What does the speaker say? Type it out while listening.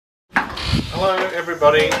Hello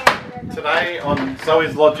everybody. Today on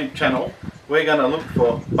Zoeslogic channel we're going to look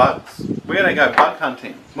for bugs. We're going to go bug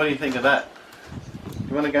hunting. What do you think of that?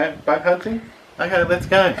 You want to go bug hunting? Okay, let's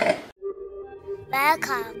go.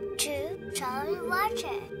 Welcome to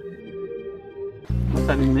zoeslogic. What's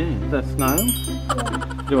that in there? Is that snail?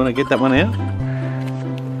 Yeah. Do you want to get that one out?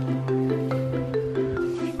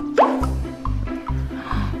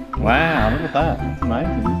 Wow, look at that. That's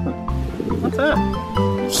amazing, isn't it? What's that?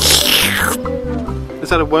 Is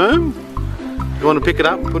that a worm? You want to pick it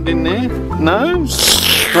up and put it in there? No?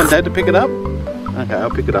 You want Dad to pick it up? Okay, I'll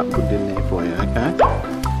pick it up and put it in there for you, okay?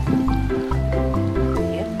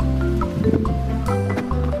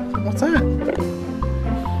 What's that?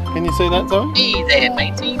 Can you see that, Zoe? Hey there,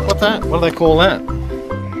 matey. What's that? What do they call that?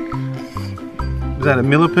 Is that a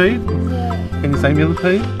millipede? Yeah. Can you say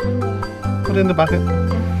millipede? Put it in the bucket.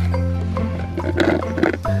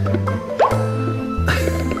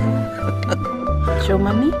 Show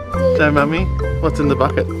mummy. Show mummy. What's in the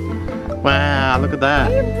bucket? Wow, look at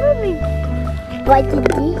that. What is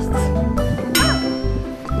this?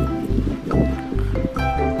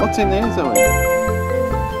 What's in there, Zoe?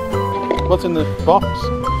 What's in the box?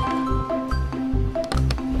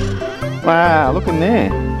 Wow, look in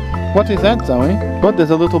there. What is that, Zoe? What?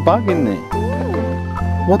 There's a little bug in there.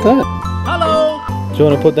 What's that? Hello! Do you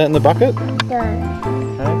want to put that in the bucket? Yeah.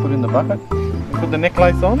 Okay, put it in the bucket. Put the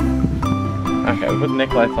necklace on. Okay, we'll put the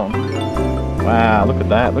necklace on. Wow, look at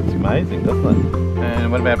that. Looks amazing, doesn't it?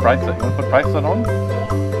 And what about bracelet? You want to put bracelet on?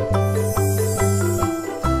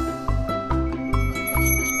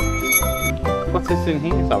 What's this in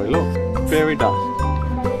here, Zoe? Look, fairy dust.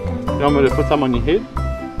 You want me to put some on your head?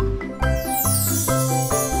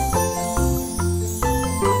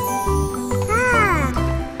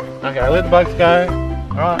 Okay, let the bugs go.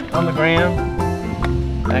 Alright, on the ground.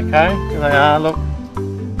 Okay, here they are, look.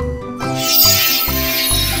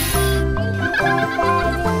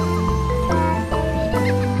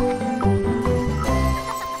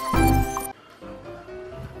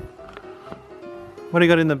 What do you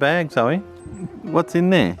got in the bag, Zoe? What's in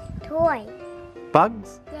there? Toy.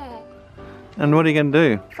 Bugs? Yeah. And what are you going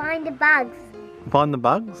to do? Find the bugs. Find the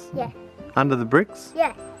bugs? Yeah. Under the bricks?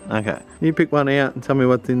 Yeah. Okay. You pick one out and tell me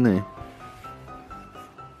what's in there.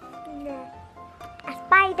 A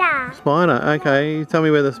spider. Spider. Okay, you tell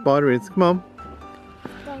me where the spider is. Come on.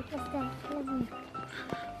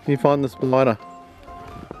 You find the spider.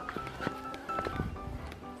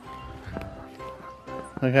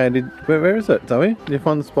 Okay, where is it, Zoe? Did you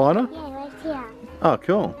find the spider? Yeah, right here. Oh,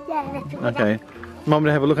 cool. Yeah, let's pick it Okay. up. Mum,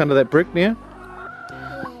 to have a look under that brick now?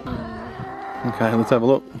 Yeah. Okay, let's have a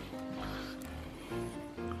look.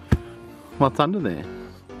 What's under there?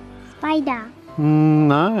 Spider.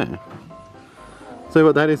 No. See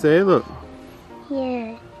what that is there? Look.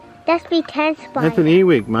 Yeah. That's be 10 spider. That's an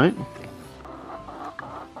earwig, mate.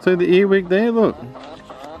 See the earwig there? Look.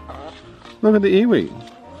 Look at the earwig.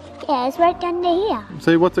 Yeah, it's right under here.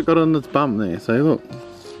 See what's it got on its bum there? See, look.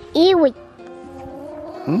 Earwig.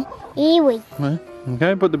 Hmm? Earwig.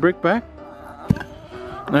 Okay, put the brick back.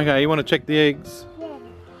 Okay, you want to check the eggs? Yeah.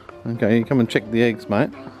 Okay, you come and check the eggs,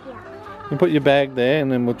 mate. Yeah. You put your bag there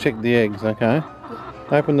and then we'll check the eggs, okay?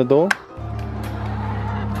 Yeah. Open the door.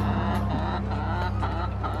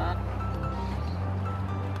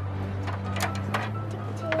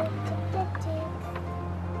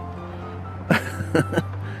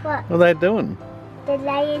 What? What are they doing? The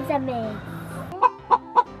layers are made.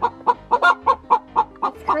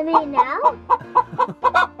 It's coming out.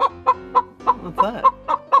 What's that?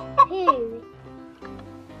 Who?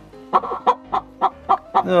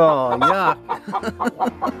 Oh, yuck.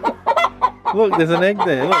 Look, there's an egg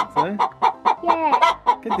there, look, see? Yeah.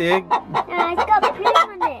 Get the egg. It's got poop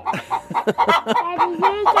on it. Daddy,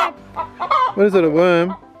 here's that. What is it, a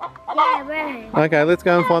worm? Yeah, worm. Okay, let's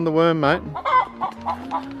go and find the worm, mate.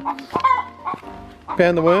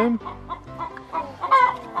 Found the worm?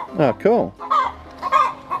 Oh, cool.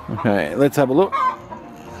 Okay, let's have a look.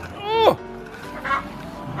 Oh.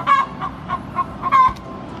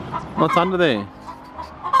 What's under there?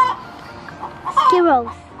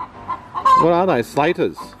 Squirrels. What are they?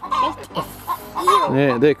 Slaters?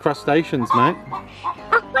 Yeah, they're crustaceans, mate. Oh,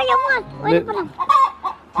 what do you want? What do you want?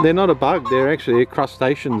 They're not a bug, they're actually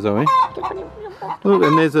crustaceans, Zoe. Look,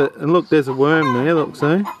 and there's a worm there, look,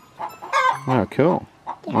 see? Oh, cool.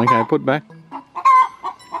 Okay, put back.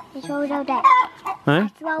 Throw it out there. Hey?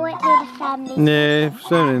 Throw it to the family. Yeah,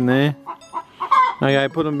 throw it in there. Okay,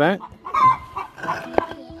 put them back.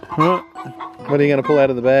 Right. What are you going to pull out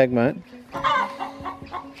of the bag, mate?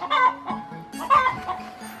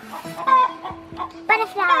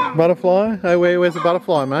 Butterfly. Butterfly? Hey, where's the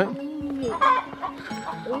butterfly, mate?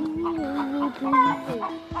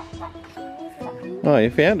 Oh,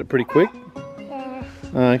 you found it pretty quick. Yeah.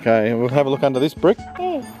 Okay, we'll have a look under this brick.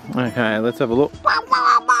 Okay, let's have a look.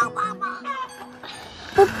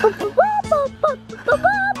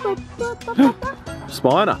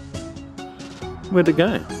 Spider. Where'd it go?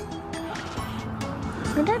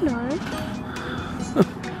 I don't know.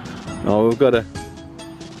 Oh, we've got a...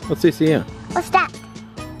 What's this here? What's that?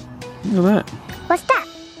 Look at that. What's that?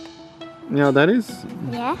 You know what that is?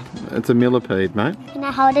 Yeah. It's a millipede, mate. Can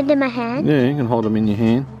I hold it in my hand? Yeah, you can hold them in your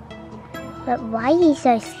hand. But why are you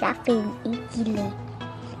so fluffy and easily?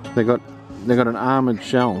 They got an armoured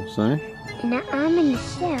shell, see? And an arm in the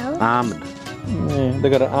shell? Armoured. Yeah, they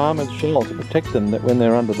got an armoured shell to protect them when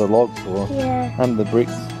they're under the logs or Yeah. under the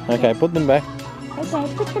bricks. Okay, put them back.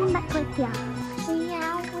 Okay, put them back right here.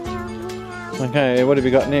 Meow, meow, meow. Okay, what have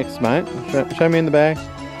you got next, mate? Show me in the bag.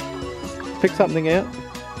 Pick something out.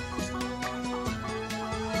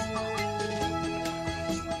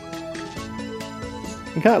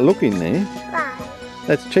 You can't look in there. Why?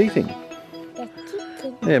 That's cheating. They're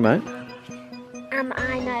cheating. Yeah, mate. I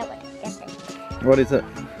know what it is. What is it?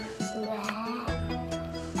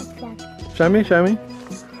 Slug. Show me, show me.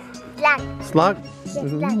 Slug. Slug? Yes,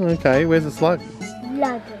 slug. Okay, where's the slug?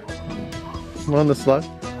 Slug. On the slug.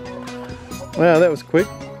 Wow, that was quick.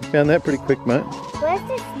 Found that pretty quick, mate. Where's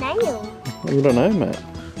the snail? I don't know, mate.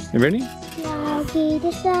 You ready? Sluggy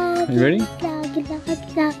the slug. You ready? Sluggy, sluggy,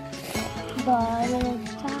 slug. Slug.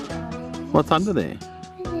 What's under there?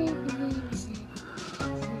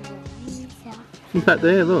 What's that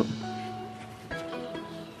there? Look.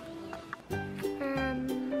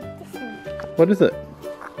 This one. What is it?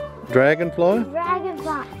 Dragonfly?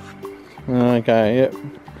 Dragonfly. Okay, yep.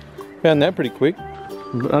 Found that pretty quick.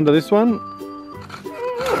 Under this one?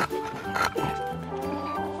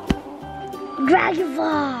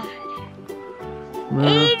 Dragonfly.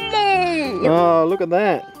 Eat it. Oh, look at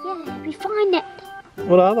that. Yeah, we find it.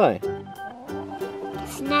 What are they?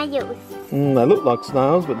 Snails. They look like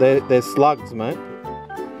snails, but they're slugs, mate.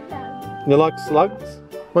 You like slugs?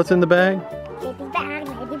 What's in the bag? Ladybug,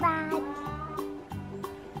 ladybug.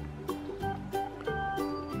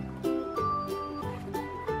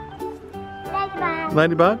 Ladybug.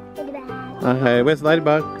 Ladybug? Ladybug. Okay, where's the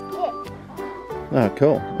ladybug? Yeah. Oh,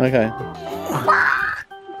 cool. Okay.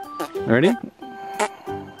 Ready?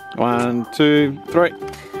 1, 2, 3.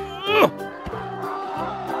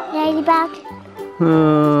 Ladybug.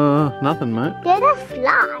 Nothing, mate. There's a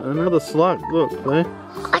fly. Another slug. Look, there.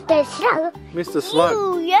 Oh, there's a slug. Mr. Slug.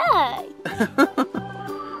 Ooh, yeah.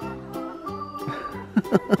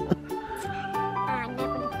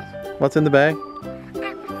 What's in the bag?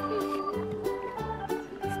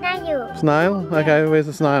 Snail. Snail? Okay, where's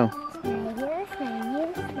the snail? Snail,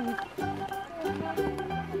 snail, snail.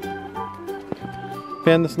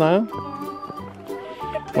 Found the snail?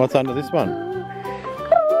 What's under this one?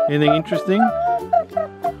 Anything interesting?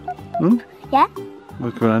 Hmm? Yeah?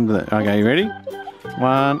 Look what under that. Okay, you ready?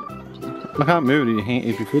 1. I can't move it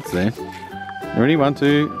if your foot's there. You ready? 1,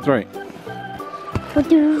 2, 3. What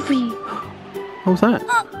do we? What's that?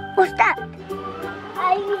 What's that?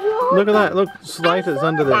 Look at that. Look, Slater's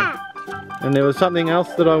under there. And there was something else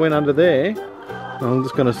that I went under there. I'm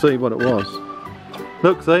just going to see what it was.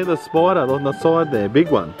 Look, see the spider on the side there. Big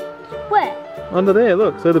one. Where? Under there,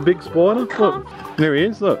 look. See the big spider? Look. There he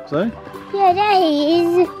is. Look, see? Yeah, there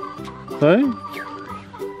he is. See?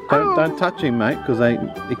 Don't touch him, mate, because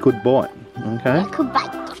he could bite. Okay? It could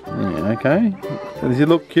bite. Yeah, okay. Does he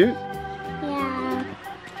look cute? Yeah.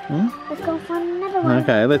 Hmm? Let's go find another one.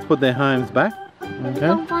 Okay, let's put their homes back. Let's Okay.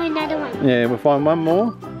 go find another one. Yeah, we'll find one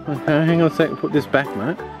more. Okay, hang on a second. Put this back,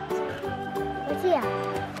 mate. What's here?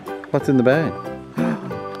 What's in the bag?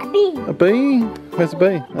 A bee. A bee? Where's the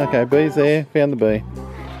bee? Okay, bee's there. Found the bee.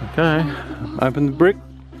 Okay, open the brick.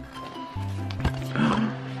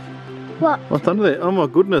 What? What's under there? Oh my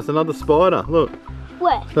goodness, another spider. Look,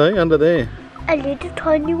 Where? see, under there. A little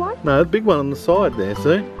tiny one? No, the big one on the side there,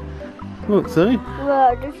 see? Look, see?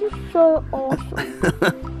 Wow, this is so awesome.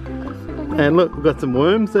 And look, we've got some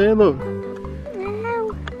worms there, look.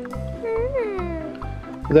 No.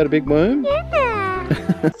 Is that a big worm? Yeah.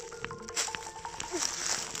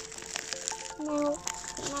 No,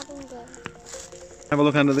 nothing there. Have a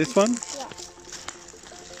look under this one. Yeah.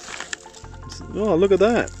 Oh, look at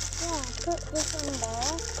that. Yeah, put this in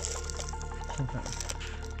there.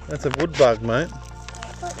 That's a wood bug, mate.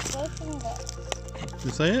 Put this in there.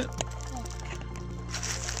 You see it?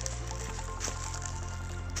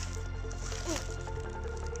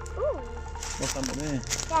 Ooh, What's under there?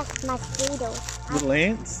 that's mosquitoes. Little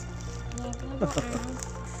ants? Yeah, little ants.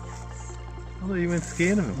 I thought you weren't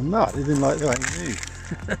scared of them. I'm not. They didn't like the way you move.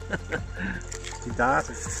 He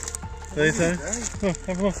darted. There, so. Oh,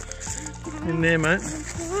 have a look. In there, mate.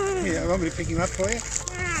 Yeah, I'm going to pick him up for you.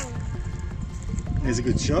 There's a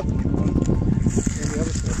good shot. And the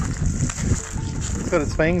other side. It's got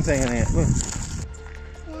its fangs hanging out. Look.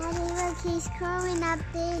 Daddy, look, he's crawling up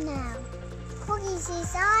there now. Cookie's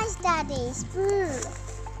his eyes, Daddy. It's blue.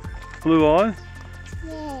 Blue eyes.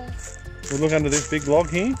 Yes. We'll look under this big log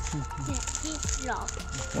here. This log.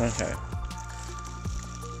 Okay.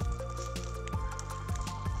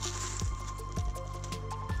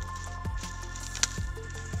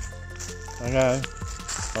 Okay.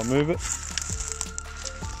 I'll move it.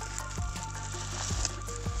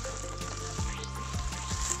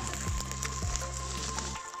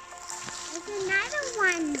 There's another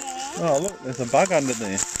one there. Oh, look, there's a bug under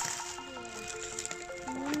there. You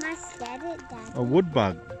must get it, Daddy. A wood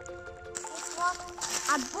bug. There's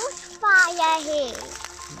a bushfire here.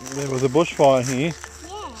 There was a bushfire here.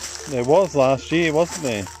 Yeah. There was last year, wasn't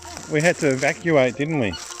there? We had to evacuate, didn't we?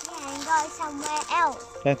 Yeah, and go somewhere else.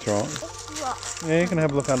 That's right. This rock. Yeah, you can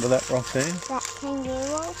have a look under that rock there. That can you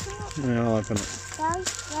open it? Yeah, I'll open it.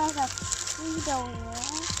 There's a beetle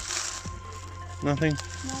there. Nothing.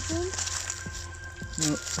 Nothing.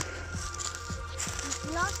 No. There's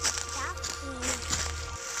lots of stuff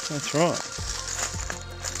here. That's right.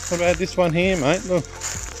 What about this one here, mate? Look.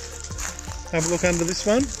 Have a look under this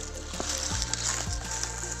one.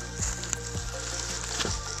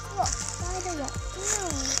 Look, spider web.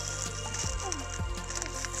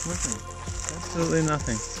 Nothing. Absolutely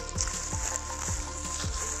nothing.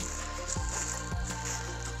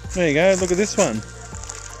 There you go, look at this one.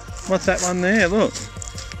 What's that one there? Look.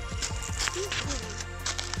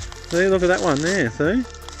 See, look at that one there, see?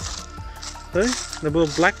 See? The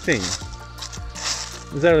little black thing.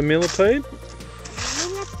 Is that a millipede?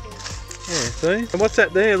 Yeah, see? And what's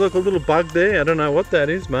that there? Look, a little bug there. I don't know what that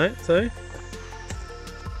is, mate. See?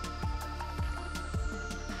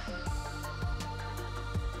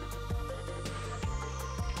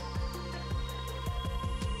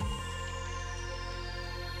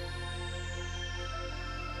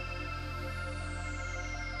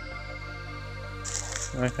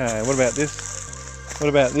 Okay, what about this? What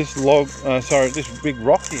about this log? Sorry, this big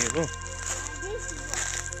rock here. Look.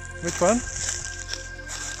 Which one?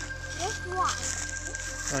 This one.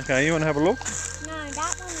 Okay, you want to have a look? No,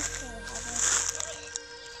 that one is still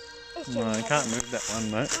heavy. No, you can't move that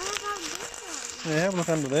one, mate. What about this one? Yeah, have a look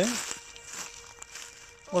under there.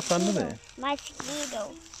 What's under there?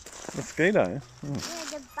 Mosquito. Mosquito. Oh. Yeah,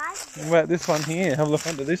 the bug. What about this one here? Have a look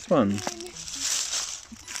under this one.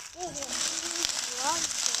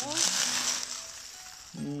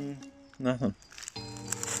 Nothing.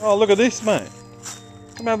 Oh, look at this, mate.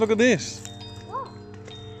 Come have a look at this. What?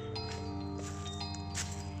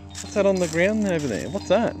 What's that on the ground over there? What's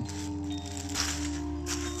that?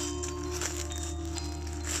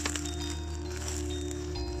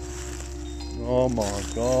 Oh my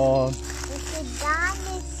god. It's a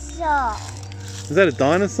dinosaur. Is that a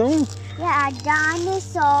dinosaur? Yeah, a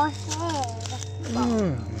dinosaur head.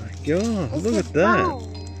 Oh my god, It's look a at that. bone.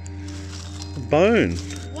 A bone.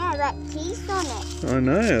 Yeah, but teeth on it. I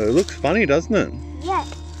know, it looks funny, doesn't it? Yeah,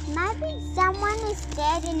 maybe someone is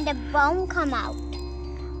dead and the bone come out.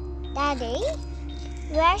 Daddy,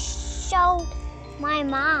 let's show my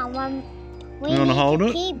mom when we You wanna need hold to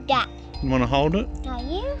it? keep that. You want to hold it? Now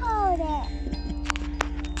you hold it.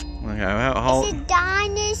 Okay, well, hold It's a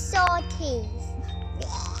dinosaur teeth.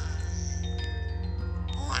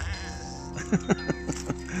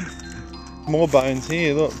 More bones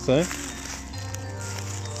here, look, see?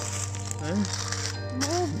 See?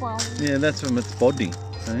 More bones. Yeah, that's from its body,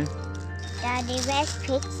 see? Daddy, let's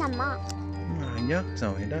pick some up. Oh, yuck,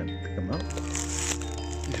 Zoe, don't pick them up.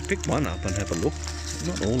 You should pick one up and have a look.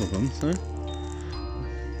 Not all of them, see?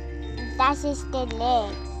 That's just the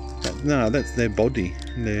legs. No, that's their body.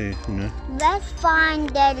 Their, you know. Let's find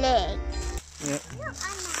the legs. Yeah. Look,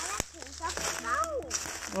 another piece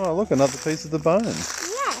of bone. Oh, look, another piece of the bone.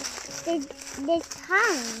 Yes, the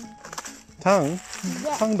tongue. Tongue?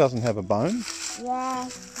 Yeah. Tongue doesn't have a bone.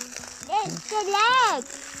 Yes. It's the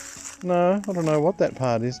legs. No, I don't know what that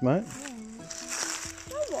part is, mate.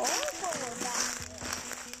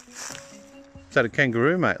 Is that a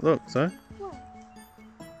kangaroo, mate? Look, so. What?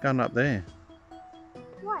 Going up there.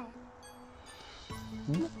 What?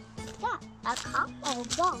 Hmm? That a cup or a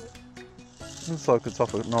bowl? Looks like it's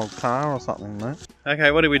off an old car or something, mate.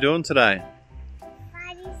 Okay, what are we doing today?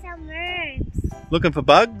 Finding some worms. Looking for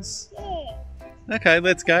bugs? Yeah. Okay,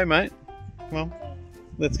 let's go, mate. Come on,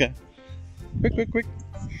 let's go. Quick, quick, quick.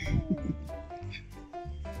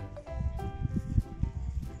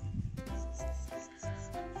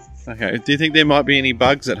 Okay, do you think there might be any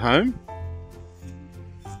bugs at home?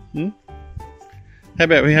 Hmm? How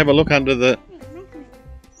about we have a look under the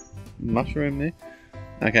mushroom there?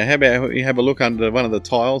 Okay, how about we have a look under one of the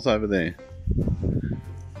tiles over there?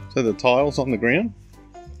 So the tiles on the ground.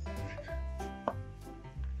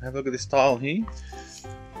 Have a look at this tile here.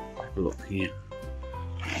 Have a look here.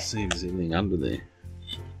 Let's see if there's anything under there.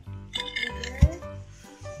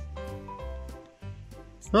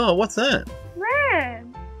 Oh, what's that?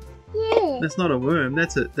 Worm. Yeah. That's not a worm.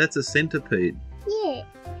 That's a centipede. Yeah.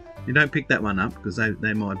 You don't pick that one up because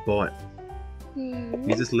they might bite.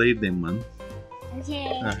 You just leave them one.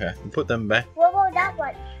 Okay. Okay. And put them back. What about that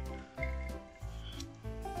one?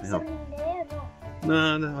 Yeah. Something there,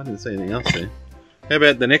 No, I didn't see anything else there. How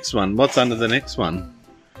about the next one? What's under the next one?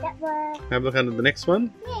 that one. Have a look under the next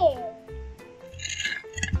one.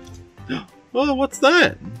 Yeah. Oh, what's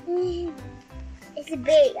that? It's a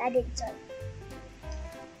big. I think so.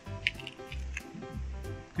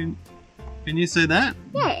 Can you see that?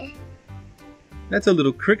 Yeah. That's a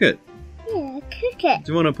little cricket. Yeah, cricket.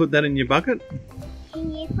 Do you want to put that in your bucket?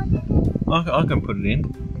 Can you put it in? I can put it in.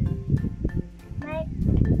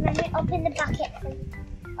 Let me open the bucket, please.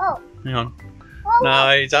 Oh. Hang on. Oh,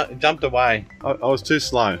 No, he jumped away. I was too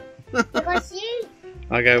slow. because you.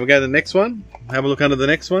 Okay, we'll go to the next one. Have a look under the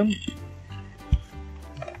next one.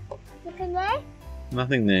 Look in there.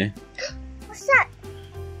 Nothing there. What's that?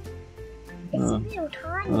 It's Oh. real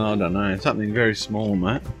tiny. Oh, I don't know. Something very small,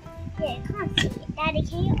 mate. Yeah, I can't see it. Daddy,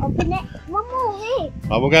 can you open it? One more here.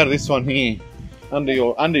 Oh, we'll go to this one here. Under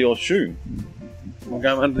your shoe. We'll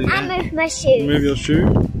go under I there. moved my shoes. Move your shoe.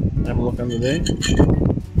 Have a look under there.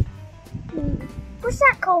 What's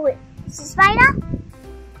that called? It's a spider?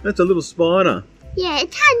 That's a little spider. Yeah, a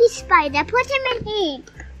tiny spider. Put him in here.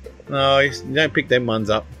 No, you don't pick them ones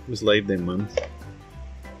up. Just leave them ones.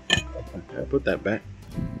 Okay, put that back.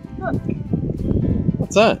 Look,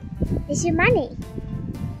 What's that? it's your money.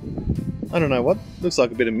 I don't know what. Looks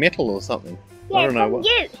like a bit of metal or something. Yeah, I don't know from what.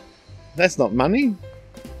 you. That's not money.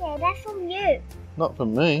 Yeah, that's from you. Not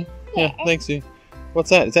from me. Yeah. Yeah, thanks you. What's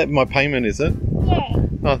that? Is that my payment, is it? Yeah.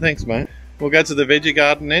 Oh, thanks, mate. We'll go to the veggie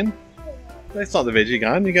garden then. That's not the veggie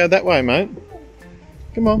garden. You go that way, mate.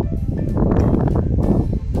 Come on.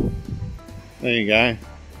 There you go.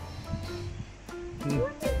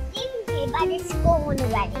 What's in here? But it's gone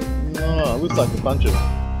already. Oh, it looks like a bunch of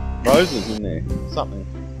roses in there. Something.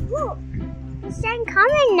 Look, the sun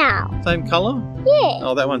coming now. Same colour? Yeah.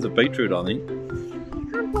 Oh, that one's a beetroot, I think. You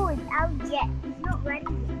can't pull it out yet. It's not ready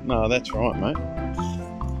yet. No, that's right, mate.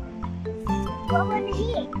 What one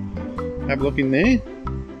here? Have a look in there.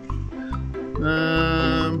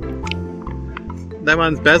 That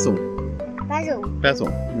one's basil. Basil. Basil.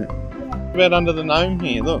 Yeah. What about under the gnome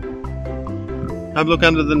here? Look. Have a look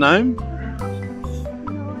under the gnome. No.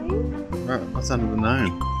 Right, what's under the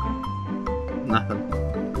gnome? Nothing.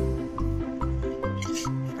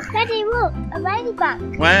 Daddy, look, a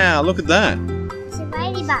ladybug. Wow, look at that. It's a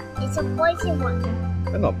ladybug. It's a poison one.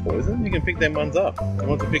 They're not poison. You can pick them ones up. You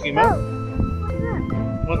want to pick him Oh, up? what's that?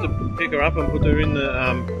 You want to pick her up and put her in the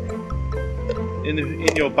in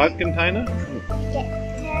your bug container? Get her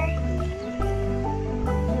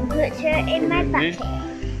and put her in my bucket.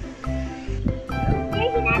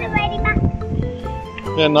 There's another ladybug.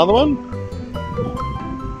 Yeah, another one?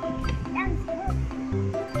 Downstairs.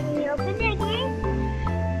 Can you open it again?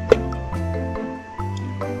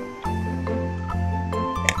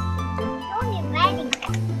 It's only a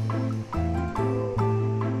ladybug.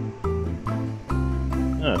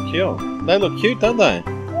 Oh, cute. They look cute, don't they?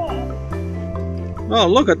 Yeah. Oh,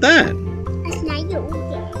 look at that. A snail.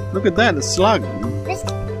 Yeah. Look at that, the slug. This.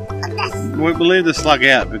 We'll leave the slug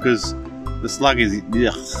out because the slug is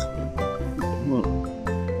yuck.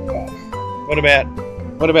 What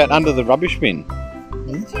about under the rubbish bin?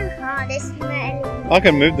 It's too hard. It's smelly. I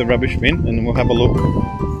can move the rubbish bin and we'll have a look.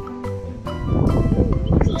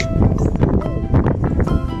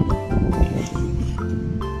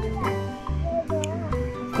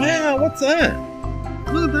 Wow, what's that?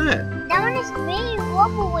 Look at that. That one is really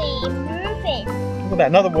wobbly and moving. Look at that,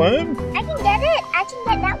 another worm? I can get it. I can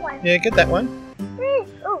get that one. Yeah, get that one.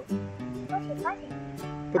 Oh, what's the bucket?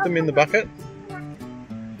 Put them in the bucket.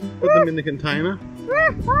 Put them in the container.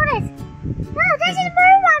 Look, hold it. No, this is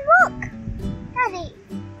blue one. Look, Daddy.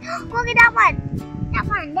 Look at that one. That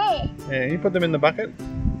one there. Yeah, you put them in the bucket.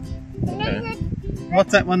 And then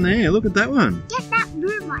What's that one there? Look at that one. get that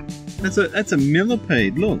blue one. That's a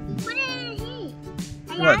millipede. Look. Put it in here.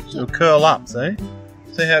 I Right, like it'll it. curl up. See?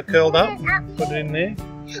 See how it curled up? Put it up Put it in there.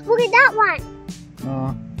 Look at that one.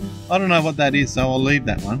 Oh, I don't know what that is, so I'll leave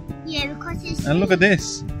that one. Yeah, because it's. And look at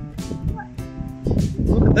this.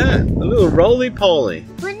 Look at that. A little roly-poly.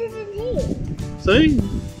 Put it in here. See?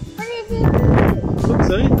 Put it in here. Look,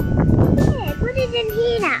 see? Yeah, put it in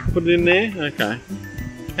here now. Put it in there? Okay.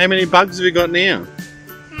 How many bugs have you got now? 1,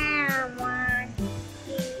 2,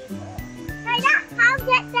 4. Hey, how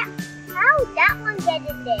that one get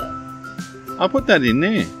in there? I'll put that in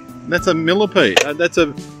there. That's a millipede. That's a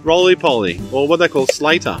roly-poly, or what they call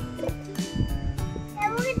slater. Hey,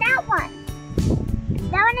 look at that one.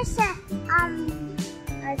 That one is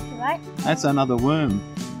that's right. That's another worm.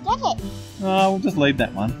 Get it. Oh, we'll just leave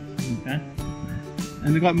that one. Okay.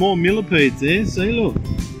 And they've got more millipedes there. See, look.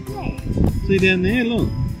 Yeah. See down there, look.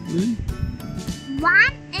 See?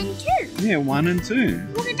 1 and 2. Yeah, 1 and 2.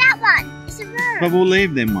 Look at that one. It's a worm. But we'll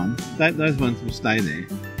leave them ones. Those ones will stay there.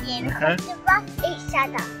 Yeah, Okay. because they rock each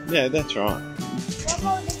other. Yeah, that's right. What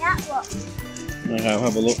about that rock? Okay, I'll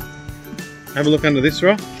have a look. Have a look under this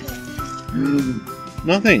rock.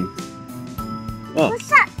 Nothing. Oh, What's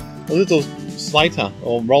that? a little slater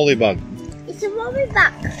or rolly bug. It's a rolly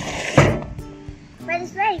bug. But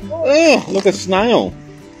it's very good. Oh, look, a snail.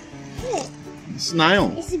 Yeah.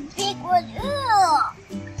 Snail. It's a big one. Ugh.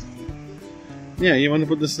 Yeah, you want to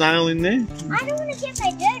put the snail in there? I don't want to get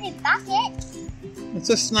my dirty bucket. It's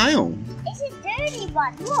a snail. It's a dirty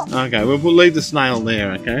one. Look. Okay, we'll leave the snail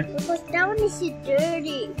there, okay? Because that one is a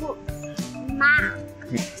dirty. Look. Mark.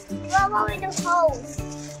 What about in the holes?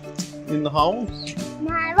 In the holes?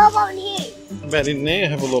 Nah, what about in here? About in there,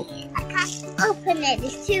 have a look. I can't open it.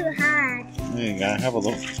 It's too hard. There you go, have a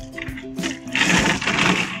look.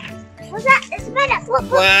 What's that? It's a spider. Look,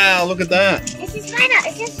 look. Wow, look at that. It's a spider.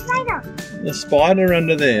 It's a spider. The spider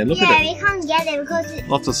under there, look yeah, at it. we can't get it because it's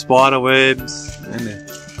Lots of spider webs. And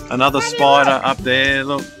another Daddy, spider look. up there,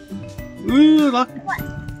 look. Ooh, look. what?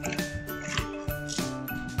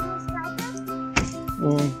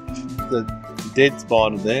 The dead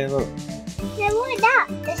spider there, look. Yeah, look at that.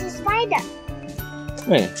 There's a spider.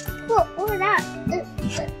 Where? Look at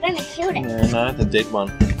that. Let me shoot it. No, no, the dead one.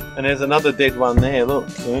 And there's another dead one there, look.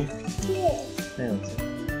 See? Yeah. Yeah.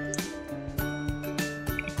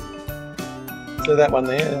 So that one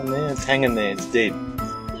there, and there, it's hanging there, it's dead.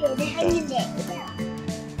 Yeah, they're hanging there.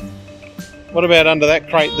 What about under that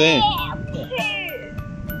crate there? Yeah,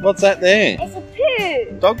 poo. What's that there? It's a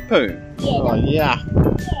poo. Dog poo. Yeah, Oh, yeah.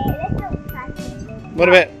 Yeah, that's not plastic. What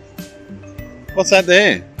about, what's that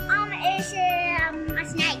there? It's a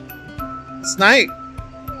snake. Snake?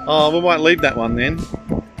 Oh, we might leave that one then.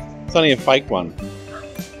 It's only a fake one. Look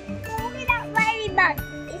at that ladybug.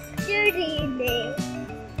 It's dirty in there.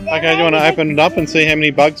 Okay, do you want to open it up and see how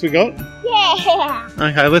many bugs we got? Yeah.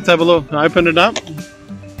 Okay, let's have a look. Open it up.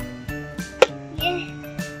 Yeah.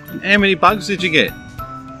 How many bugs did you get? 1,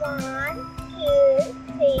 2,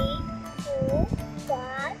 3, 4,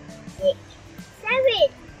 5, 6, 7.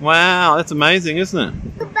 Wow, that's amazing, isn't it?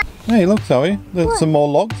 Hey, look, Zoe. There's What? some more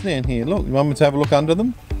logs down here. Look, you want me to have a look under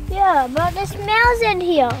them? Yeah, but the smells in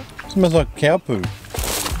here. Smells like cow poo.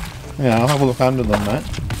 Yeah, I'll have a look under them, mate.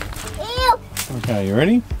 Ew. Okay, you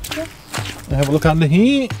ready? Yeah. Have a look under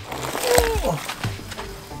here.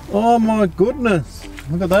 Oh my goodness.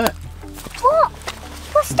 Look at that. What?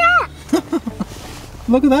 What's that?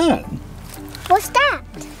 Look at that. What's that?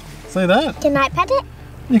 See that? Can I pet it?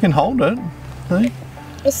 You can hold it. See?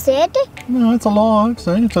 It's dead. No, it's alive.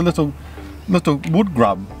 See? It's a little wood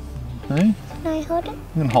grub. See? Can I hold it?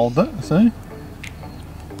 You can hold it. See? You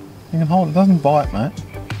can hold it. It doesn't bite, mate.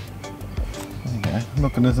 Okay.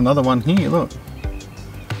 Look, and there's another one here. Look.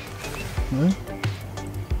 See?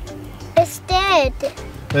 It's dead.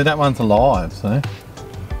 See, that one's alive. See?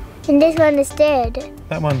 And this one is dead.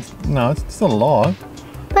 That one's no, it's still alive.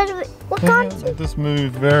 But we can't. They just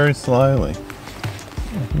move very slowly.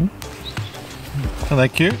 Are they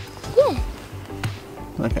cute? Yeah.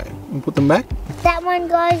 Okay, we'll put them back. That one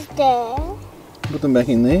goes there. Put them back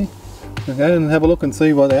in there. Okay, and have a look and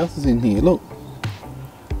see what else is in here. Look.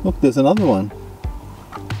 Look, there's another one.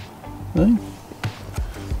 See?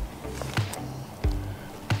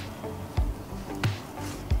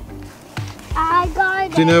 I got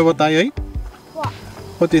it. Do you know what they eat? What?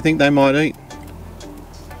 What do you think they might eat?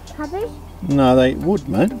 Cabbage? No, they eat wood,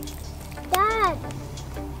 mate. Dad.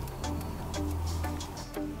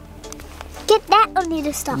 Get that only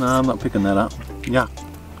the stuff. No, I'm not picking that up. Yeah.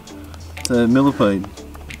 It's a millipede.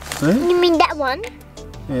 See? You mean that one?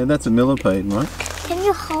 Yeah, that's a millipede, right? Can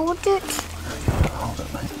you hold it? Hold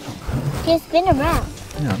it, mate. Just spin around.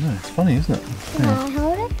 Yeah, I know. It's funny, isn't it? Can I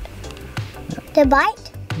hold it? The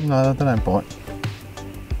bite? No, they don't bite.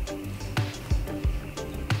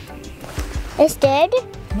 It's dead?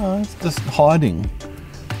 No, it's just hiding.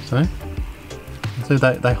 See? See,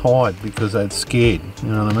 they hide because they're scared. You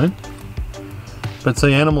know what I mean? But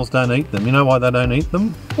see, animals don't eat them. You know why they don't eat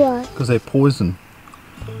them? What? Because they're poison.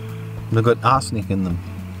 They've got arsenic in them.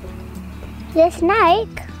 The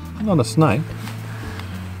snake? Not a snake.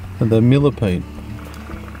 But the millipede.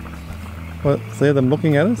 What? See them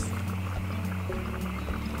looking at us?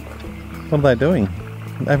 What are they doing?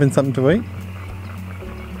 Having something to eat?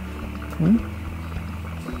 Hmm?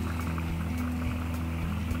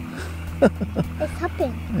 It's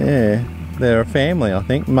hopping. Yeah, they're a family, I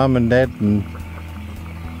think. Mum and dad and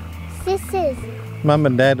Sisters. mum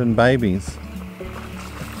and dad and babies.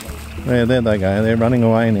 Yeah, there they go. They're running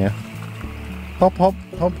away now. Hop, hop,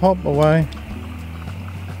 hop, hop away.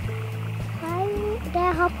 Why did they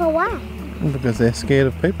hop away? Because they're scared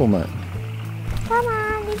of people, mate. Come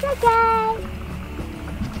on, it's okay.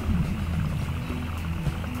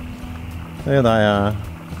 There they are.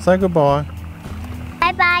 Say goodbye.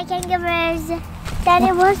 Bye bye, kangaroos.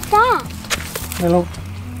 Daddy, what's that? Hey, look.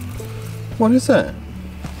 What is that?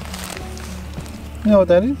 You know what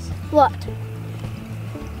that is? What?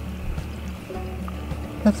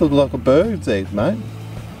 That looks like a bird's egg, mate.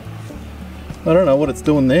 I don't know what it's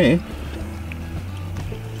doing there.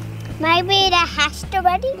 Maybe they hatched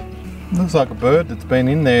already? Looks like a bird that's been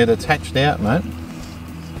in there that's hatched out, mate.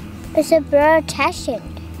 It's a bird hatching.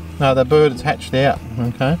 No, the bird is hatched out,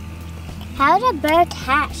 okay? How the bird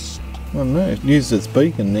hatched? I don't know, it uses its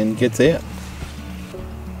beak and then gets out.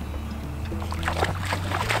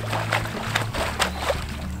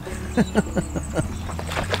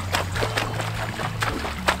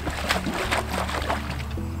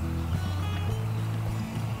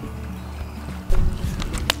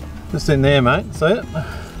 Just in there, mate, see it?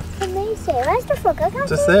 Can they see? Where's the frog? I can't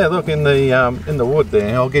Just see. there, look, in the wood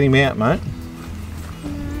there. I'll get him out, mate.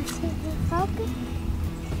 See the frog?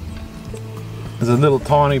 There's a little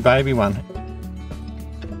tiny baby one.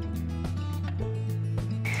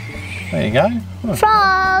 There you go. Oh,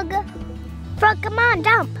 Frog! Frog, come on,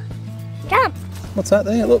 jump! Jump! what's that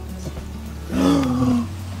there? Look.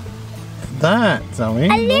 That's Zoe.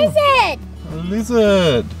 A lizard! A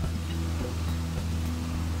lizard.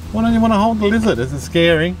 Why don't you want to hold the lizard? Is it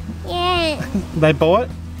scary? Yeah, They bite?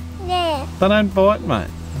 yeah. They don't bite, mate.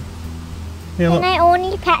 Here, Can look. I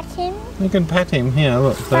only pat him? You can pat him. Here,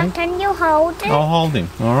 look. See? But can you hold it? I'll hold him.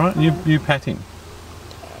 All right. You pat him.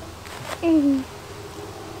 Mhm.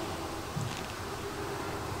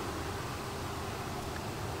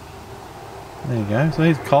 There you go. So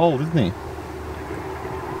he's cold, isn't he?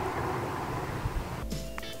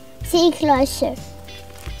 See closer.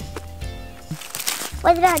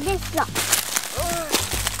 What about this block?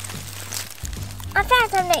 I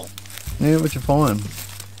found something. Yeah, what you find?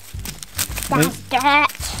 That's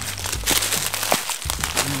dirt.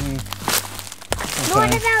 What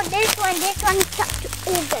Okay. about this one? This one's stuck to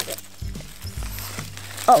over it.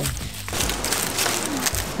 Oh.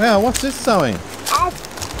 Wow, what's this sewing?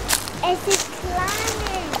 It's just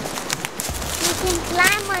climbing. You can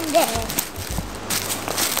climb on there.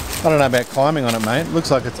 I don't know about climbing on it, mate. Looks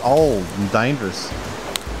like it's old and dangerous.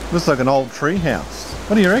 Looks like an old tree house.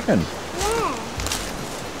 What do you reckon? Yeah.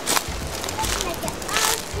 Let's make it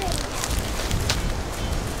all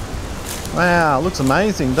tree. Wow, looks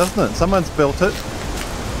amazing, doesn't it? Someone's built it.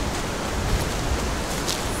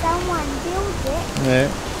 Someone built it. Yeah.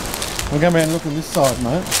 We'll go around and look on this side,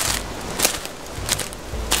 mate.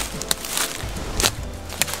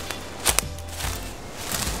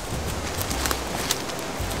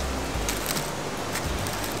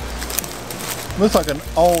 Looks like an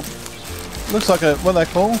old, looks like a, what do they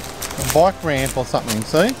call? A bike ramp or something,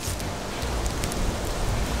 see?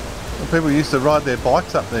 And people used to ride their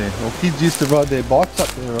bikes up there, or kids used to ride their bikes up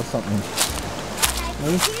there or something. I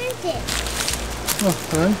built it. Oh,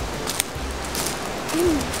 see?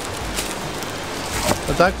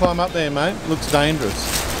 But don't climb up there, mate. Looks dangerous.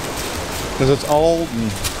 Because it's old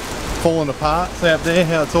and falling apart. See up there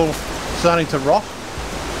how it's all starting to rot?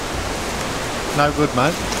 No good,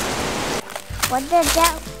 mate. What did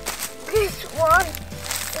that? This one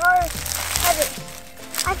was heavy.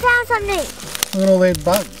 I found something. Look at all these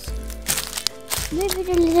bugs.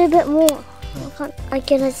 Maybe a little bit more. I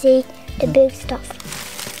cannot see the big stuff.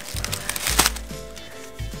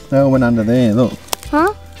 They all went under there, look.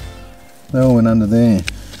 Huh? They all went under there.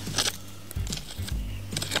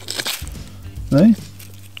 See?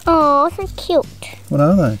 Oh, so cute. What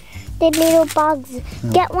are they? The little bugs.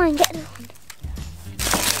 Get one, get one.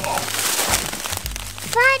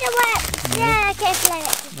 Spider web! Yeah, I can play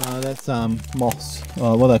it. No, that's moss.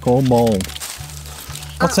 Oh, what are they called? Mold.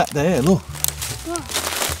 What's that there? Look.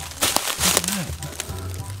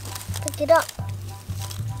 Pick it up.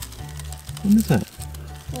 What is that?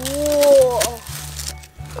 Whoa.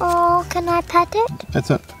 Oh, can I pet it? That's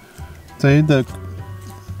it. See, the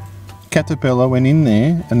caterpillar went in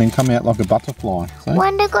there and then come out like a butterfly. See?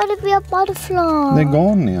 When they're going to be a butterfly? They're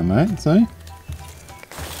gone now, mate. See?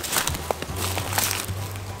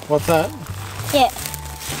 What's that? Yeah,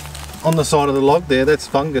 On the side of the log there, that's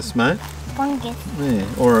fungus, mate. fungus. Yeah,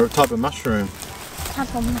 or a type of mushroom.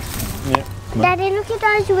 Type of mushroom. Yeah. Daddy, look at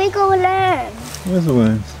those wiggle worms. Where's the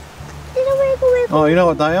worms? Little wiggle wiggle. Oh, you know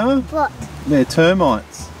what they are? What? They're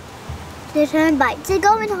termites. The termites. They're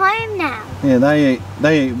going home now. Yeah,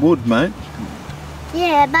 they eat wood, mate.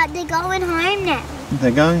 Yeah, but they're going home now.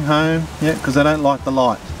 They're going home, yeah, because they don't like the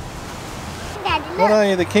light. Daddy, look. What are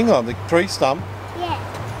you the king of? The tree stump? Yeah.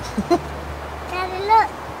 Daddy, look.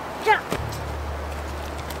 Jump.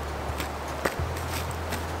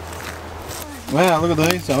 Wow, look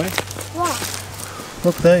at these, Zoe. What?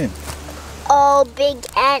 Look there. Oh, big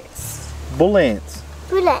ants. Bull ants.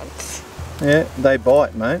 Bull ants. Yeah, they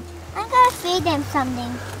bite, mate. I'm going to feed them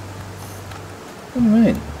something. What do you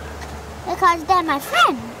mean? Because they're my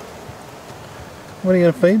friend. What are you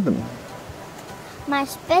going to feed them? My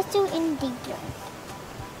special ingredient.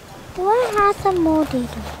 Do I have some more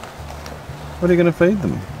ingredient? What are you going to feed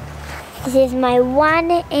them? This is my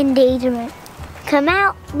one ingredient. Come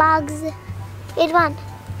out, bugs. Here's one.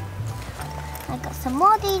 I got some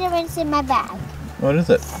more deodorants in my bag. What is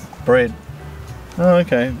it? Bread. Oh,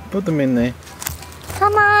 okay. Put them in there.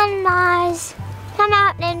 Come on, guys. Come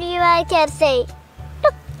out and you can see.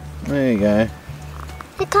 Look, There you go.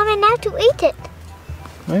 they're coming out to eat it.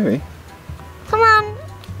 Maybe. Come on.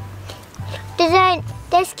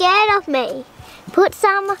 They're scared of me. Put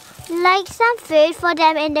some food for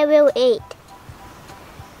them and they will eat.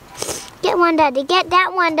 Get one, Daddy. Get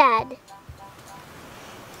that one, Dad.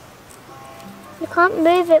 You can't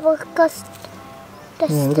move it because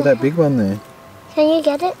Oh, look at that big one there. Can you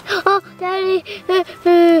get it? Oh, Daddy.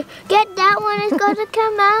 Get that one. It's got to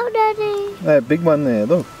come out, Daddy. That big one there,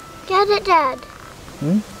 look. Get it, Dad.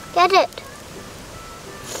 Hmm? Get it.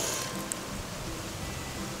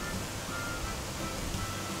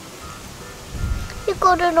 You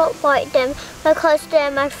gotta not fight them because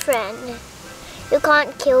they're my friend. You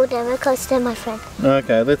can't kill them because they're my friend.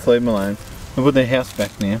 Okay, let's leave them alone. We'll put their house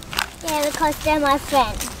back now. Yeah, because they're my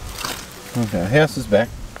friend. Okay, house is back.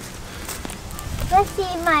 Let's see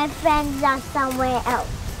if my friends are somewhere else.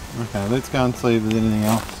 Okay, let's go and see if there's anything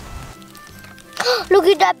else. Look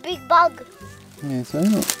at that big bug. Yeah, so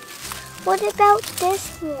look. What about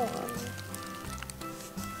this one?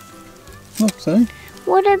 Look, see?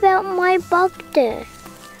 What about my bug there?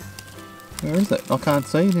 Where is it? I can't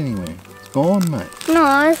see it anywhere. It's gone, mate.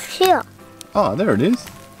 No, it's here. Oh, there it is.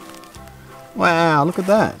 Wow, look at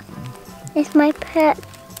that. It's my pet.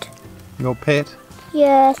 Your pet.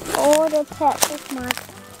 Yes, all the pets is my pet.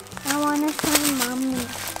 I want to see Mummy.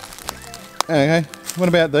 Okay, what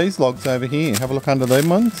about these logs over here? Have a look under them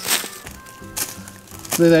ones.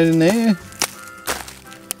 See that in there? You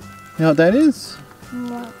know what that is?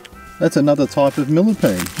 What? That's another type of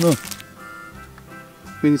millipede. Look.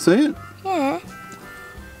 Can you see it? Yeah.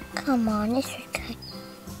 Come on, it's okay.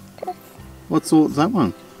 What sort's that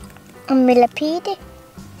one? A millipede.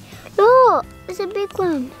 Look, it's a big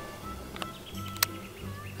one.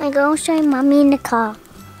 I'm going to show Mummy in the car.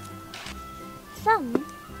 Some?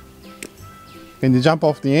 Can you jump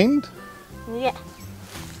off the end? Yeah.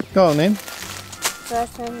 Go on then.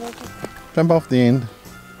 First one, little. Jump off the end.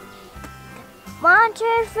 1,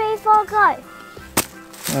 2, 3, 4, go.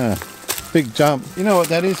 Ah, big jump. You know what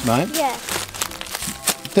that is, mate? Yeah.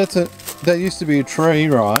 That used to be a tree,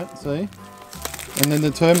 right? See? And then the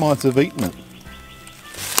termites have eaten it.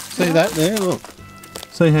 See that there? Look.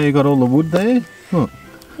 See how you got all the wood there? Look.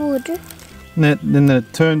 Wood. And then they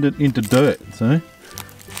turned it into dirt, see? And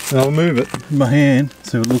I'll move it with my hand,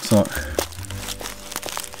 see what it looks like.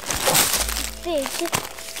 Big.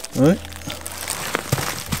 Right?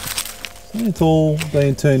 See, it's all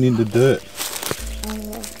being turned into dirt.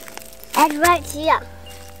 And right here.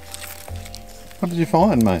 What did you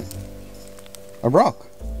find, mate? A rock?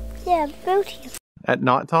 Yeah, built here. At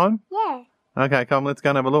night time? Yeah. Okay, come, let's go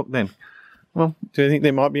and have a look then. Well, do you think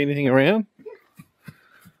there might be anything around?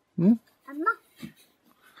 Hmm? A moth.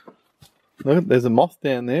 Look, there's a moth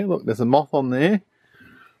down there. Look, there's a moth on there.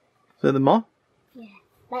 See the moth? Yeah.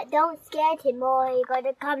 But don't scare him or you're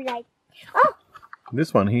gonna come like, oh!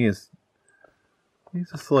 This one he's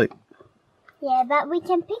asleep. Yeah, but we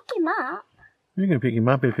can pick him up. You can pick him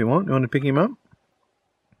up if you want. You want to pick him up?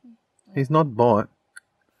 He's not bite.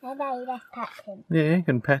 Maybe let's pat him. Yeah, you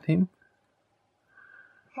can pat him.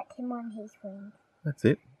 Pat him on his wings. That's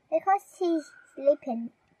it. Because he's sleeping.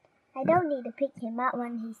 I don't need to pick him up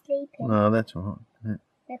when he's sleeping. No, that's all right. Yeah.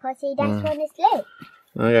 See, that's when it's lit.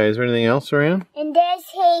 Okay, is there anything else around? And there's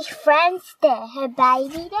his friends there. Her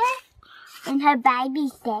baby there. And her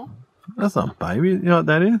baby's there. That's not baby. You know what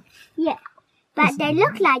that is? Yeah. But they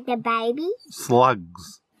look like the babies.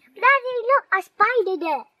 Slugs. Daddy, look, a spider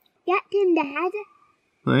there. Get him, Dad.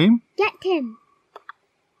 See him? Get him.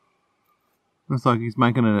 Looks like he's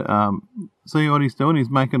making a, see what he's doing? He's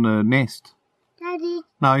making a nest. Daddy,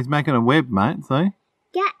 No, he's making a web, mate, see?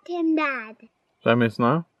 get him, Dad. Show me a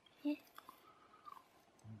snow. Yeah.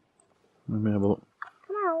 Let me have a look.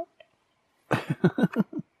 Come out.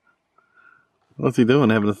 What's he doing?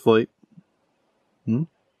 Having a sleep? Hmm?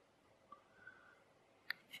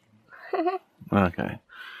 Okay.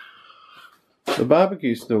 The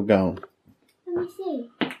barbecue's still going. Let me see.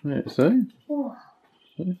 Yeah, see? Oh,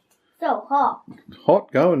 so hot. It's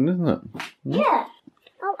hot going, isn't it? Yeah.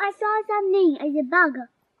 Oh, I saw something. It's a bug.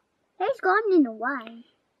 It's gone in a while.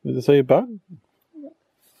 Did you see a bug?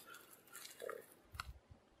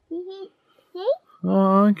 See?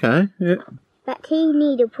 Oh, okay. Yeah. But he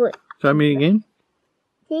need to put. Show me again.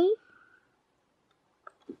 See?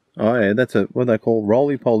 Oh, yeah, that's a, what they call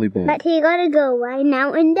roly-poly ball. But he gotta go away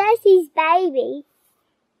now. And there's his baby.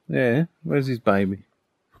 Yeah, where's his baby?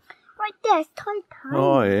 Right there. It's tiny.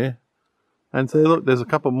 Oh, yeah. And see, look, there's a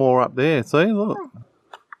couple more up there. See, look.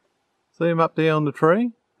 See him up there on the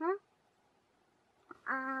tree? Huh?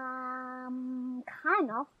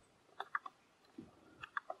 Kind of.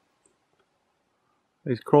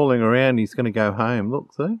 He's crawling around. He's going to go home.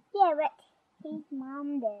 Look, see? Yeah, but his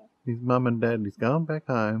mum there. His mum and dad. He's going back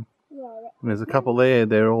home. Yeah, but And there's a couple there.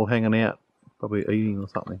 They're all hanging out. Probably eating or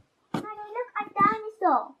something. Daddy, look, a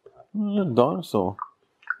dinosaur. Oh, a dinosaur.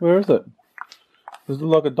 Where is it? Does it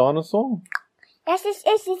look like a dinosaur? Yes,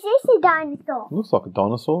 it's a dinosaur. Looks like a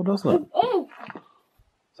dinosaur, doesn't it? It is.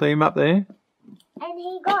 See him up there? And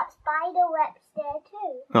he got spider webs there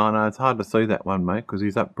too. Oh, no, it's hard to see that one, mate, because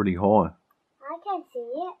he's up pretty high. I can see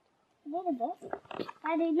it. A little bit.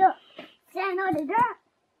 Daddy, look. Stand on the dirt.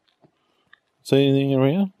 See anything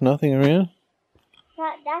around? Nothing around?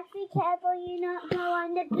 But that's be careful you not go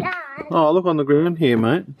on the ground. Oh, look on the ground here,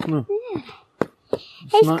 mate. Look.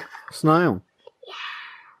 Snail.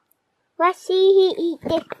 Let's see he eat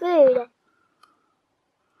this food.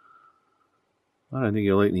 I don't think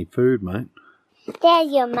he'll eat any food, mate.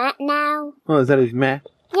 There's your mat now. Oh, is that his mat?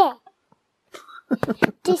 Yeah.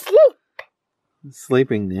 To sleep. He's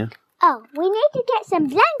sleeping now. Oh, we need to get some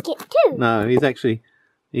blankets too. No,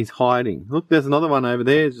 he's hiding. Look, there's another one over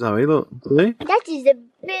there, Zoe. Look, see? That is a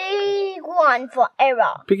big one for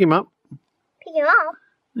Errol. Pick him up. Pick him up.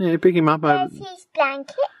 Yeah, pick him up. There's his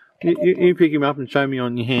blanket. You pick him up and show me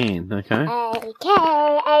on your hand, okay? Okay,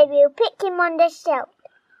 I will pick him on the shelf.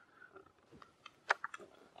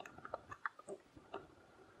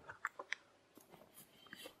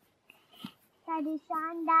 Daddy,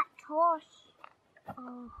 shine that torch.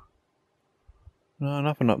 Oh, No,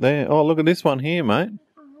 nothing up there. Oh, look at this one here, mate.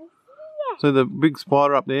 yeah. So the big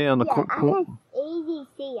spider up there on the Yeah, I can easily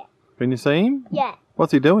see it. Can you see him? Yeah.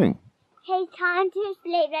 What's he doing? He's trying to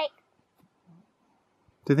sleep like,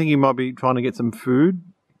 Do you think he might be trying to get some food?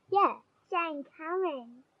 yeah, Shane coming.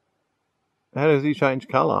 How does he change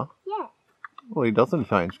colour? Yeah. Well, he doesn't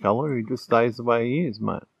change colour. He just stays the way he is,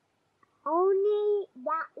 mate. Only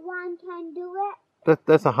that one can do it.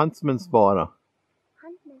 That's a huntsman spider.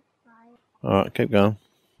 Huntsman spider. Alright, keep going.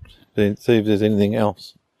 See if there's anything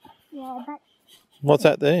else. Yeah, but What's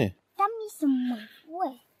that there? tell me some more.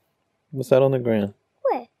 Where? What's that on the ground?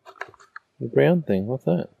 Where? The brown thing. What's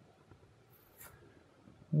that?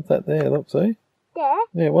 What's that there? Look, see? There?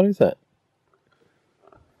 Yeah, what is that?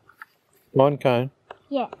 Pine cone.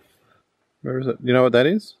 Yeah. Where is it? You know what that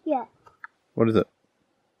is? Yeah. What is it?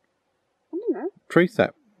 I don't know. Tree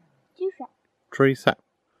sap. Do that. Tree sap.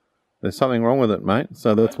 There's something wrong with it, mate.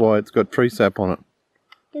 So that's why it's got tree sap on it.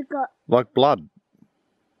 They got, Like blood.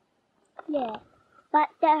 yeah. But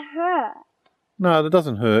they hurt. No, that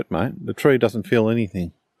doesn't hurt, mate. The tree doesn't feel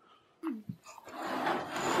anything.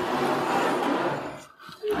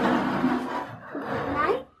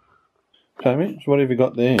 No? Okay, Mitch, what have you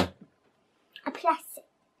got there? A plastic.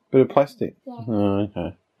 Bit of plastic? Yeah. Oh,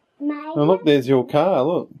 okay. My, Oh, look, there's your car,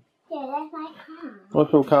 look. yeah, that's my car.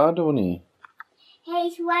 What's your car doing here?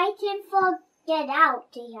 He's waiting for get out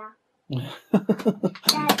here.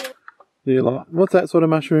 Daddy. Do you like, what's that sort of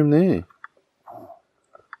mushroom there?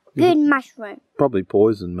 Good mushroom. Probably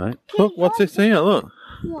poison, mate. Look, what's this here? Look.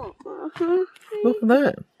 Yeah. Look at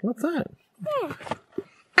that. What's that?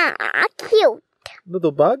 Ah, cute.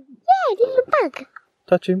 Little bug? Yeah, little bug.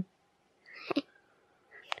 Touch him.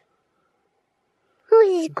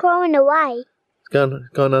 Who's crawling away? It's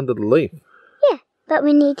gone under the leaf. Yeah, But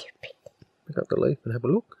we need to pick. Pick up the leaf and have a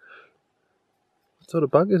look. What sort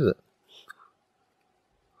of bug is it?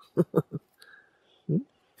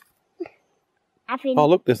 I think. Oh,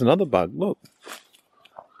 look, there's another bug. Look.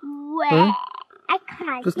 Where? I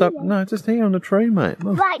can't Just see up. it. No, just here on the tree, mate.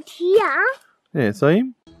 Look. Right here. Yeah, see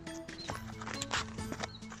him?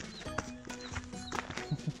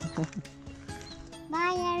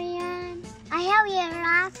 Bye everyone. I hope you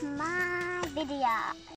loved my video.